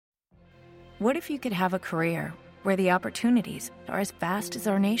What if you could have a career where the opportunities are as vast as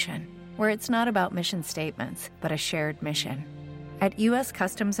our nation, where it's not about mission statements, but a shared mission? At U.S.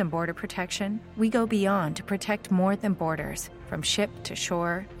 Customs and Border Protection, we go beyond to protect more than borders. From ship to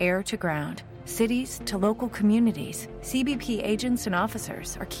shore, air to ground, cities to local communities, CBP agents and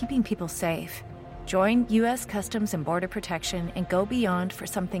officers are keeping people safe. Join U.S. Customs and Border Protection and go beyond for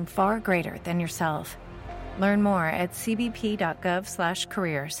something far greater than yourself. Learn more at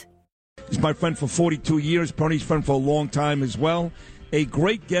cbp.gov/careers. He's my friend for 42 years, Bernie's friend for a long time as well. A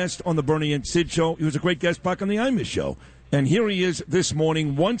great guest on the Bernie and Sid show. He was a great guest back on the Imus show. And here he is this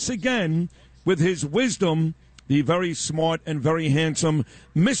morning once again with his wisdom, the very smart and very handsome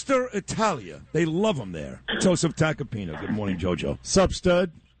Mr. Italia. They love him there. Joseph Tacopina. Good morning, JoJo. Sup,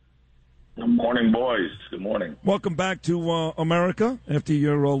 stud? Good morning, boys. Good morning. Welcome back to America after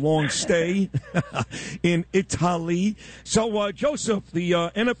your long stay in Italy. So, Joseph, the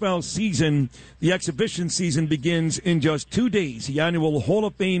NFL season, the exhibition season begins in just 2 days. The annual Hall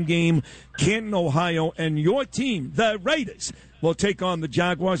of Fame game, Canton, Ohio, and your team, the Raiders, will take on the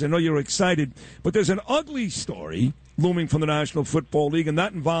Jaguars. I know you're excited, but there's an ugly story looming from the National Football League, and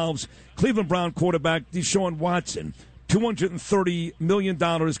that involves Cleveland Brown quarterback Deshaun Watson. $230 million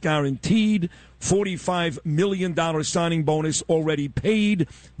guaranteed, $45 million signing bonus already paid.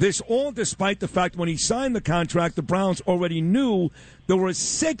 This all despite the fact when he signed the contract, the Browns already knew there were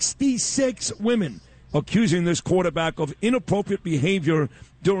 66 women accusing this quarterback of inappropriate behavior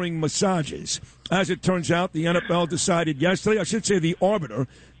during massages. As it turns out, the NFL decided yesterday, I should say the arbiter,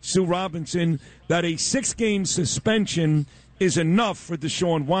 Sue Robinson, that a 6-game suspension is enough for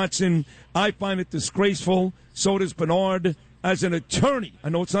Deshaun Watson. I find it disgraceful. So does Bernard. As an attorney, I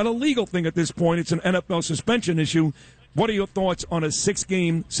know it's not a legal thing at this point. It's an NFL suspension issue. What are your thoughts on a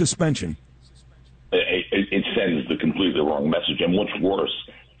 6-game suspension? It sends the completely wrong message. And what's worse,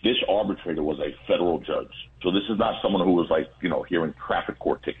 this arbitrator was a federal judge. So this is not someone who was hearing traffic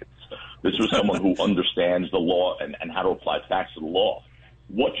court tickets. This was someone who understands the law and how to apply facts to the law.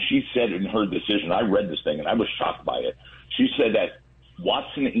 What she said in her decision, I read this thing and I was shocked by it. She said that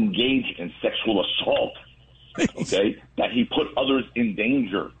Watson engaged in sexual assault, okay, that he put others in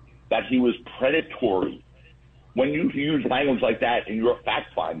danger, that he was predatory. When you use language like that in your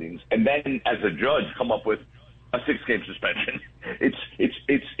fact findings, and then as a judge come up with a 6-game suspension,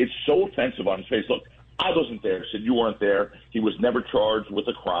 it's so offensive on his face. Look, I wasn't there. Sid, you weren't there. He was never charged with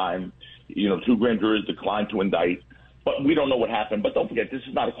a crime. 2 grand juries declined to indict. But we don't know what happened. But don't forget, this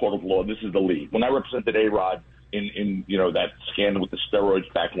is not a court of law. This is the league. When I represented A-Rod in that scandal with the steroids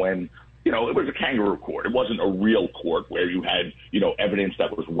back when, it was a kangaroo court. It wasn't a real court where you had, evidence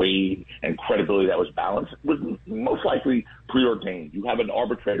that was weighed and credibility that was balanced. It was most likely preordained. You have an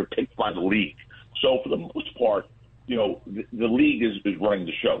arbitrator picked by the league. So for the most part, the league is running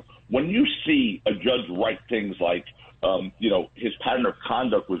the show. When you see a judge write things like, his pattern of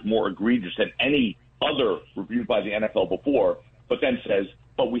conduct was more egregious than any other reviewed by the NFL before, but then says,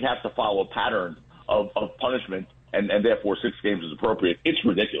 but we have to follow a pattern of punishment, and therefore 6 games is appropriate. It's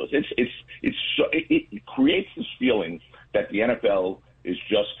ridiculous. It creates this feeling that the NFL is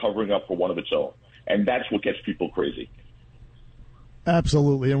just covering up for one of its own, and that's what gets people crazy.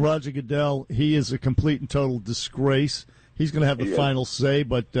 Absolutely. And Roger Goodell, he is a complete and total disgrace. He's going to have the final say,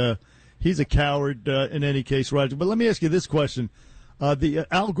 but he's a coward in any case, Roger. But let me ask you this question.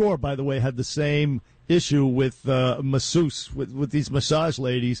 Al Gore, by the way, had the same issue with masseuse, with these massage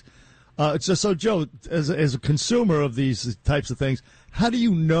ladies. So, Joe, as a consumer of these types of things, how do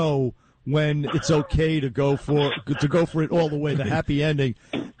you know when it's okay to go for it all the way, the happy ending,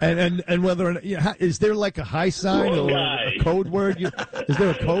 and whether or not, is there like a high sign or a code word? Is there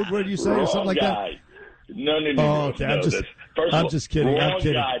a code word you say or something like that? No. Oh, okay. I'm just kidding. Wrong I'm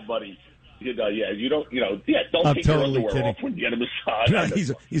kidding. guy, buddy. You don't I'm take totally your underwear kidding. off when you get a massage.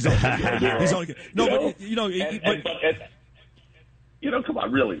 He's only kidding. No, come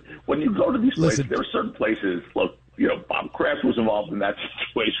on, really. When you go to these places, there are certain places. Look, Bob Kraft was involved in that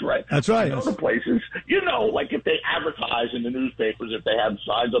situation, right? That's right. Other places, like if they advertise in the newspapers, if they have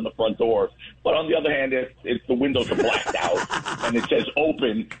signs on the front door. But on the other hand, if the windows are blacked out and it says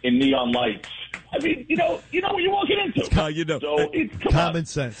 "open" in neon lights, I mean, you know what you're walking into. So it's common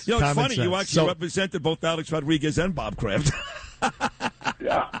sense. It's common funny. Sense. You actually represented both Alex Rodriguez and Bob Kraft.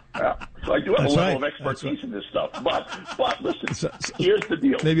 Yeah. So I do have a level of expertise in this stuff. But listen, here's the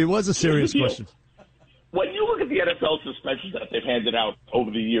deal. Maybe it was a serious question. When you look at the NFL suspensions that they've handed out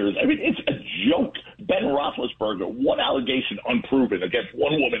over the years, I mean, it's a joke. Ben Roethlisberger, one allegation unproven against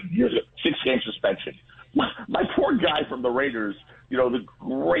one woman, 6-game suspension. My poor guy from the Raiders, the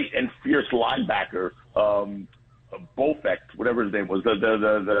great and fierce linebacker, Bofek, whatever his name was,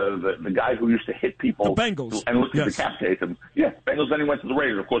 the guy who used to hit people. The Bengals. And look to decapitate them. Yeah, Bengals. Then he went to the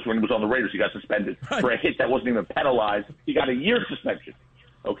Raiders. Of course, when he was on the Raiders, he got suspended for a hit that wasn't even penalized. He got a year suspension.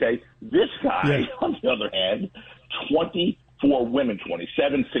 Okay? This guy, on the other hand, 24 women,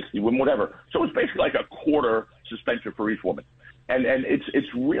 27, 60 women, whatever. So it's basically like a quarter suspension for each woman. And it's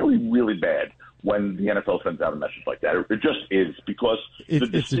really, really bad when the NFL sends out a message like that. It just is, because the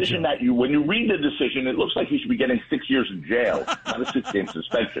decision when you read the decision, it looks like he should be getting 6 years in jail, not a 6-game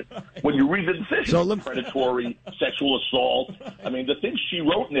suspension. When you read the decision, predatory, sexual assault. I mean, the things she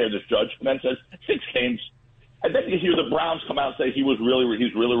wrote in there, this judge, and then says 6 games. And then you hear the Browns come out and say he's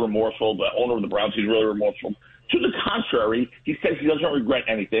really remorseful. The owner of the Browns, he's really remorseful. To the contrary, he says he doesn't regret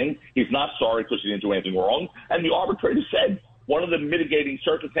anything. He's not sorry because he didn't do anything wrong. And the arbitrator said one of the mitigating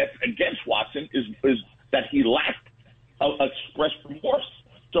circumstances against Watson is that he lacked expressed remorse.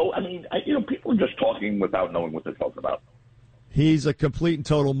 So, I mean, people are just talking without knowing what they're talking about. He's a complete and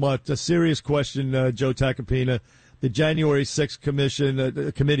total mutt. A serious question, Joe Tacopina. The January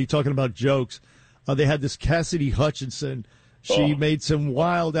 6th committee talking about jokes. They had this Cassidy Hutchinson. She made some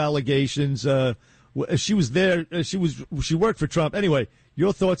wild allegations. She was there. She worked for Trump. Anyway,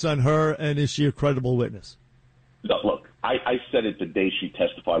 your thoughts on her, and is she a credible witness? No, look, I said it the day she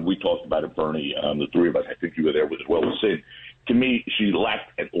testified. We talked about it, Bernie, the three of us. I think you were there as well as Sid. To me, she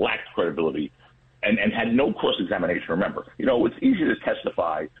lacked credibility and had no cross-examination. Remember, it's easy to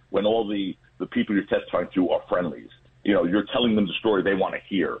testify when all the people you're testifying to are friendlies. You're telling them the story they want to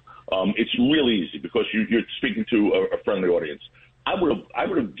hear. It's really easy because you're speaking to a friendly audience. I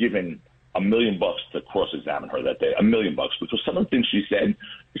would have given $1 million to cross-examine her that day, $1 million, because some of the things she said,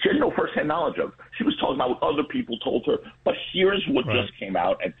 she had no first-hand knowledge of. She was talking about what other people told her. But here's what just came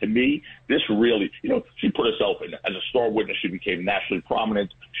out, and to me, this really, she put herself in as a star witness. She became nationally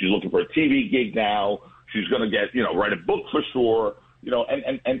prominent. She's looking for a TV gig now. She's going to get, write a book for sure.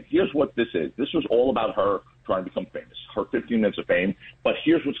 And here's what this is. This was all about her trying to become famous, her 15 minutes of fame. But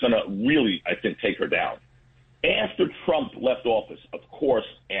here's what's going to really, I think, take her down. After Trump left office, of course,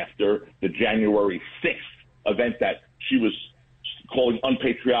 after the January 6th event that she was calling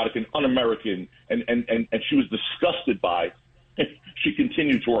unpatriotic and un-American, and she was disgusted by, she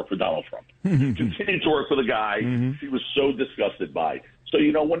continued to work for Donald Trump. Continued to work for the guy she was so disgusted by. So,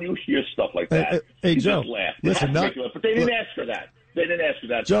 when you hear stuff like that, you Joe, just laugh. Listen, but they didn't ask for that. They didn't ask for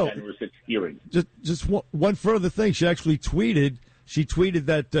that Joe, in the January 6th hearing. Just one further thing. She actually tweeted. She tweeted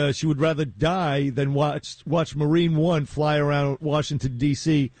that she would rather die than watch Marine One fly around Washington,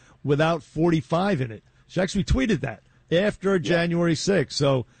 D.C. without 45 in it. She actually tweeted that after January 6th.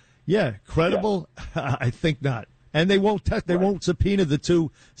 So, credible? Yeah. I think not. And they won't they won't subpoena the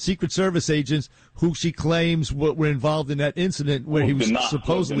 2 Secret Service agents who she claims were involved in that incident where he was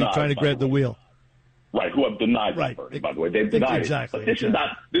supposedly trying to grab the wheel. Right, who have denied that, Bernie, by the way. They've denied it. But this is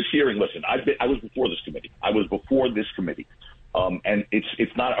not – this hearing, listen, I was before this committee. And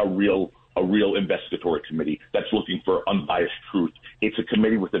it's not a real investigatory committee that's looking for unbiased truth. It's a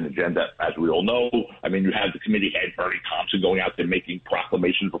committee with an agenda, as we all know. I mean, you have the committee head, Bernie Thompson, going out there making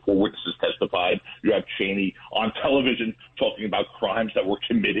proclamations before witnesses testified. You have Cheney on television talking about crimes that were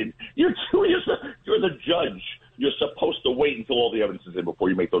committed. You're the judge. You're supposed to wait until all the evidence is in before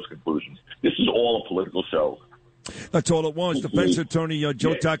you make those conclusions. This is all a political show. That's all it was. Defense attorney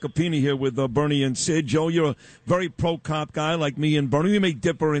Joe Tacopina here with Bernie and Sid. Joe, you're a very pro-cop guy like me and Bernie. We may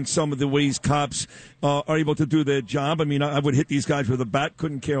differ in some of the ways cops are able to do their job. I mean, I would hit these guys with a bat,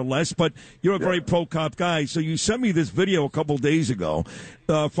 couldn't care less, but you're a very pro-cop guy. So you sent me this video a couple days ago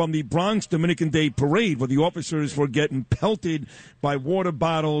from the Bronx Dominican Day Parade where the officers were getting pelted by water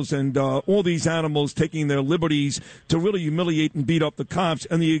bottles and all these animals taking their liberties to really humiliate and beat up the cops.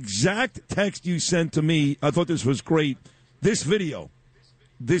 And the exact text you sent to me, I thought this was great. This video,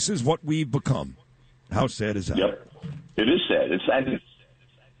 this is what we've become. How sad is that? Yep. It is sad. It's sad.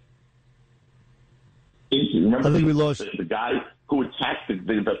 Remember I think we lost the guy who attacked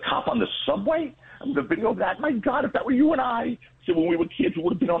the cop on the subway? The video of that? My God, if that were you and I, so when we were kids, we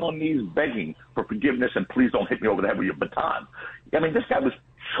would have been on our knees begging for forgiveness and please don't hit me over the head with your baton. I mean, this guy was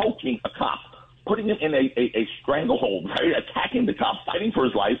choking a cop, putting him in a stranglehold, right? Attacking the cop, fighting for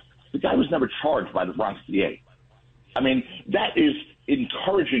his life. The guy was never charged by the Bronx DA. I mean, that is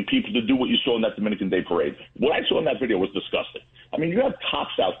encouraging people to do what you saw in that Dominican Day Parade. What I saw in that video was disgusting. I mean, you have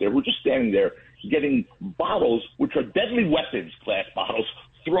cops out there who are just standing there getting bottles, which are deadly weapons, glass bottles,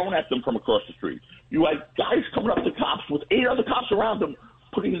 thrown at them from across the street. You had guys coming up to cops with 8 other cops around them,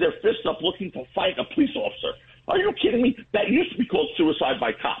 putting their fists up looking to fight a police officer. Are you kidding me? That used to be called suicide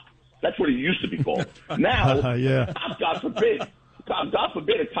by cop. That's what it used to be called. Now, God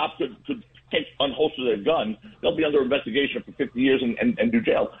forbid a cop could unholster their gun, they'll be under investigation for 50 years and do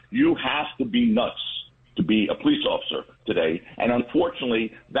jail. You have to be nuts to be a police officer today. And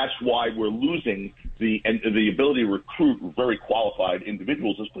unfortunately, that's why we're losing the ability to recruit very qualified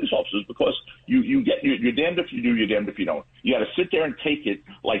individuals as police officers, because you're damned if you do, you're damned if you don't. You got to sit there and take it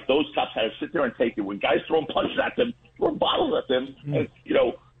like those cops had to sit there and take it when guys throwing punches at them, throwing bottles at them, and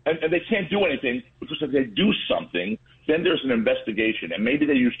and they can't do anything, because if they do something, then there's an investigation, and maybe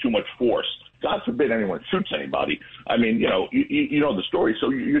they use too much force. God forbid anyone shoots anybody. I mean, you know the story. So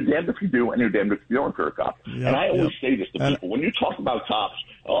you're damned if you do, and you're damned if you don't, if you're a cop. Yep, and I always say this to people. When you talk about cops,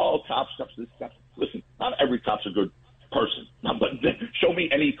 cops, this, cops. Listen, not every cop's a good person. But show me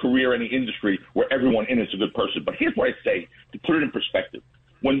any career, any industry where everyone in it's a good person. But here's what I say, to put it in perspective.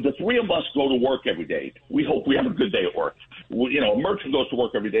 When the three of us go to work every day, we hope we have a good day at work. A merchant goes to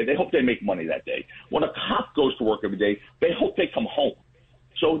work every day, they hope they make money that day. When a cop goes to work every day, they hope they come home.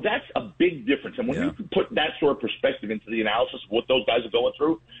 So that's a big difference. And when you put that sort of perspective into the analysis of what those guys are going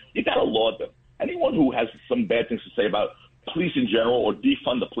through, you got to laud them. Anyone who has some bad things to say about police in general or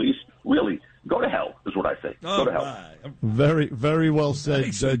defund the police, really, go to hell, is what I say. Go to hell. Very, very well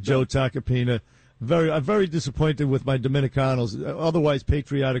said, Joe Tacopina. I'm very disappointed with my Dominicanos, otherwise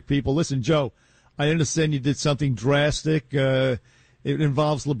patriotic people. Listen, Joe, I understand you did something drastic. It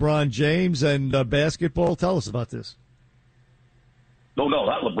involves LeBron James and basketball. Tell us about this. No,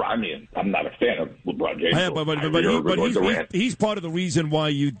 not LeBron. I mean, I'm not a fan of LeBron James. But he's part of the reason why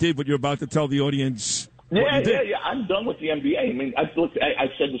you did what you're about to tell the audience. Yeah. I'm done with the NBA. I mean, I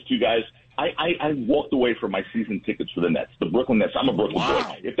said this to you guys. I walked away from my season tickets for the Nets, the Brooklyn Nets. I'm a Brooklyn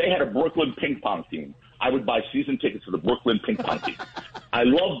boy. If they had a Brooklyn ping pong team, I would buy season tickets for the Brooklyn ping pong team. I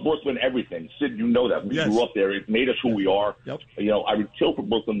love Brooklyn everything. Sid, you know that. We grew up there. It made us who we are. Yep. I would kill for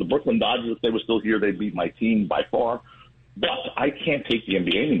Brooklyn. The Brooklyn Dodgers, if they were still here, they'd beat my team by far. But I can't take the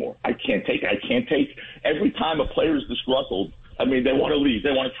NBA anymore. I can't take every time a player is disgruntled. I mean, they want to leave.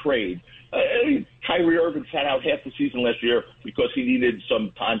 They want to trade. Kyrie Irving sat out half the season last year because he needed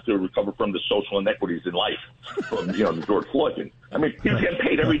some time to recover from the social inequities in life from, the George Floyd thing. I mean, he was getting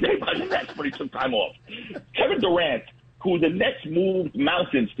paid every day by the Nets, but he took time off. Kevin Durant, who the Nets moved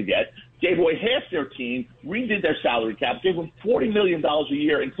mountains to get, gave away half their team, redid their salary cap, gave him $40 million a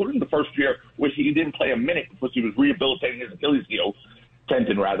year, including the first year where he didn't play a minute because he was rehabilitating his Achilles heel,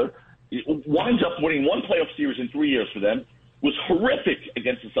 tendon rather. He winds up winning one playoff series in 3 years for them. Was horrific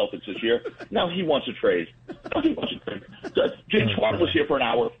against the Celtics this year. Now he wants to trade. James Harden was here for an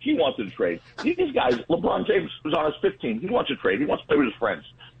hour. He wanted to trade. These guys, LeBron James was on his 15. He wants to trade. He wants to play with his friends.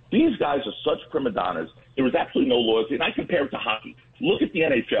 These guys are such prima donnas. There was absolutely no loyalty. And I compare it to hockey. Look at the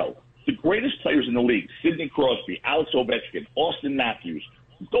NHL. The greatest players in the league, Sidney Crosby, Alex Ovechkin, Austin Matthews,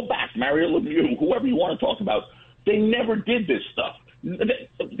 go back, Mario Lemieux, whoever you want to talk about, they never did this stuff.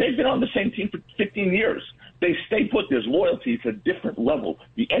 They've been on the same team for 15 years. They stay put. There's loyalty to a different level.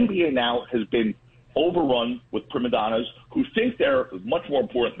 The NBA now has been overrun with prima donnas who think they're much more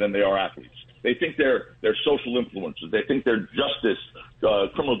important than they are athletes. They think they're social influencers. They think they're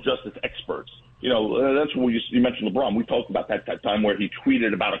criminal justice experts. That's what you mentioned LeBron. We talked about that time where he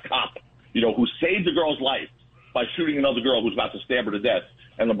tweeted about a cop, who saved a girl's life by shooting another girl who's about to stab her to death,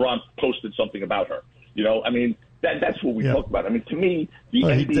 and LeBron posted something about her. I mean, that's what we talked about. I mean, to me, the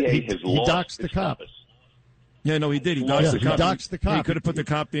NBA has lost doxed the cop. Purpose. Yeah, no, he did. He doxed the cop. He doxed the cop. He could have put the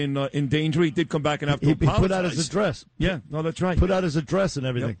cop in danger. He did come back and have to apologize. He put out his address. Yeah, no, that's right. Put out his address and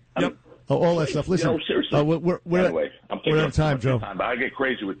everything. Yep. All that stuff. Listen, seriously. We're out of time, Joe. But I get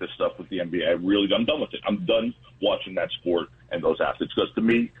crazy with this stuff with the NBA. I'm done with it. I'm done watching that sport and those athletes because to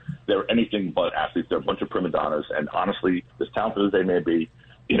me, they're anything but athletes. They're a bunch of prima donnas. And honestly, as talented as they may be,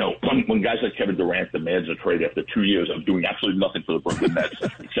 when guys like Kevin Durant demands a trade after 2 years of doing absolutely nothing for the Brooklyn Nets,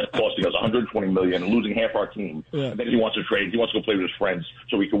 except costing us $120 million and losing half our team, and then he wants to trade. He wants to go play with his friends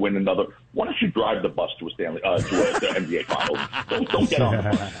so he can win another. Why don't you drive the bus to the NBA Finals? Don't get on the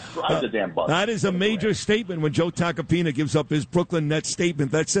bus. Drive the damn bus. That is a major statement when Joe Tacopina gives up his Brooklyn Nets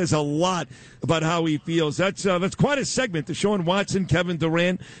statement. That says a lot about how he feels. That's quite a segment. Deshaun Watson, Kevin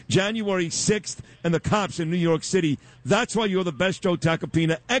Durant, January 6th, and the cops in New York City. That's why you're the best, Joe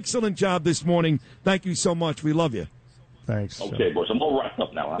Tacopina. Excellent job this morning. Thank you so much. We love you. Thanks. Okay, boys. I'm all wrapped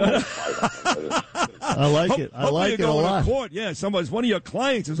up now. I like it. I like it a lot. Court. Yeah, one of your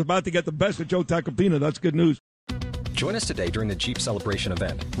clients is about to get the best of Joe Tacopina. That's good news. Join us today during the Jeep Celebration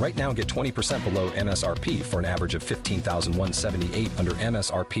event. Right now, get 20% below MSRP for an average of $15,178 under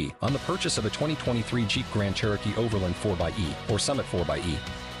MSRP on the purchase of a 2023 Jeep Grand Cherokee Overland 4xE or Summit 4xE.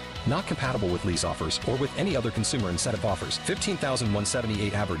 Not compatible with lease offers or with any other consumer incentive offers.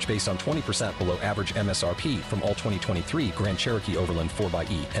 15,178 average based on 20% below average MSRP from all 2023 Grand Cherokee Overland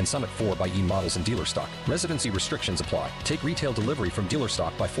 4xE and Summit 4xE models in dealer stock. Residency restrictions apply. Take retail delivery from dealer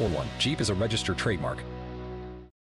stock by 4/1. Jeep is a registered trademark.